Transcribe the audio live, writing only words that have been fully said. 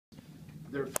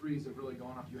their threes have really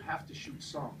gone up. You have to shoot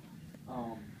some.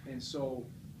 And so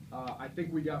I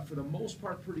think we got, for the most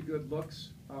part, pretty good looks.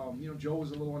 You know, Joe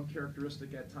was a little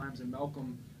uncharacteristic at times, and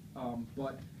Malcolm,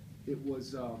 but it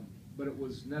was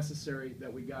necessary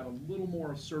that we got a little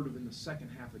more assertive in the second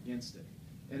half against it.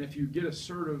 And if you get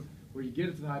assertive, where you get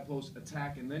it to the high post,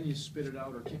 attack, and then you spit it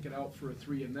out or kick it out for a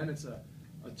three, and then it's a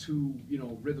two, you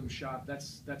know, rhythm shot,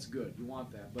 that's good. You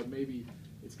want that. But maybe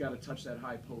it's got to touch that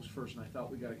high post first, and I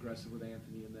thought we got aggressive with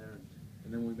Anthony in there.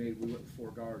 And then we went with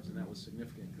 4 guards, and that was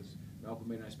significant because Malcolm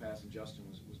made a nice pass, and Justin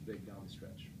was big down the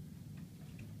stretch.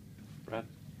 Brad?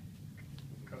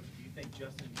 Coach, do you think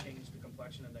Justin changed the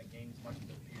complexion of that game as much as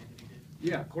it appeared that he did?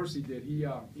 Yeah, of course he did. He,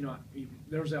 you know,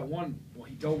 there was that one. Well,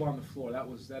 he dove on the floor.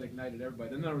 That ignited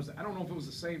everybody. Then there was, I don't know if it was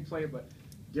the same play, but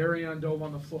Darion dove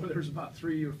on the floor. There was about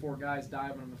 3 or 4 guys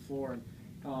diving on the floor,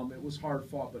 and it was hard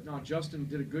fought. But no, Justin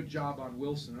did a good job on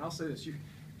Wilson. And I'll say this: you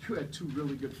had 2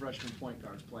 really good freshman point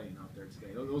guards playing out there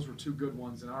today. Those were 2 good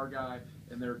ones, and our guy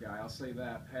and their guy. I'll say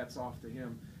that. Hats off to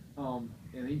him.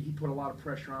 And he put a lot of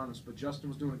pressure on us. But Justin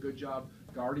was doing a good job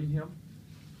guarding him.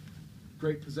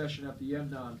 Great possession at the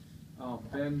end on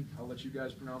Ben. I'll let you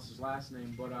guys pronounce his last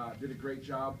name, but did a great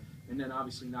job. And then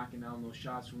obviously knocking down those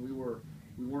shots when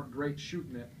we weren't great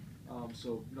shooting it.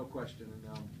 So no question.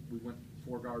 And we went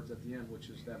 4 guards at the end, which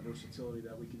is that versatility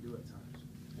that we can do at times.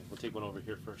 We'll take one over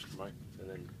here first, Mike, and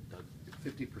then Doug.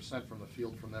 50% from the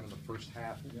field from them in the first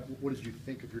half. Yep. What did you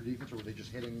think of your defense, or were they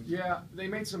just hitting? Yeah, they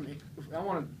made some. I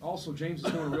want to also, James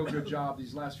is doing a real good job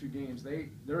these last few games.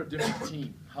 They're a different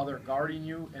team. How they're guarding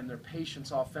you and their patience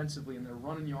offensively, and they're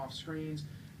running you off screens.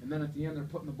 And then at the end, they're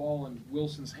putting the ball in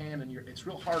Wilson's hand, and it's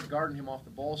real hard guarding him off the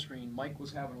ball screen. Mike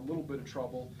was having a little bit of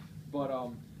trouble, but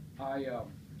I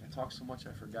talked so much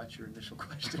I forgot your initial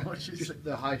question. What you Just said?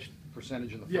 the high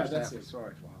percentage in the first Yeah, half. that's it.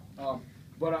 Sorry. Wow.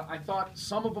 But I thought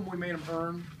some of them we made them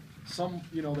earn. Some,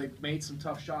 you know, they made some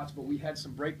tough shots, but we had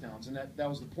some breakdowns, and that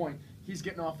was the point. He's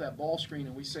getting off that ball screen,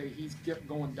 and we say he's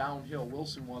going downhill.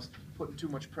 Wilson was putting too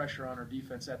much pressure on our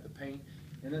defense at the paint,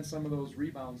 and then some of those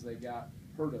rebounds they got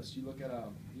hurt us. You look at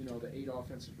you know, the 8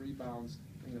 offensive rebounds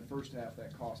in the first half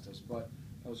that cost us, but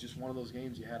that was just one of those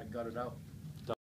games you had to gut it out.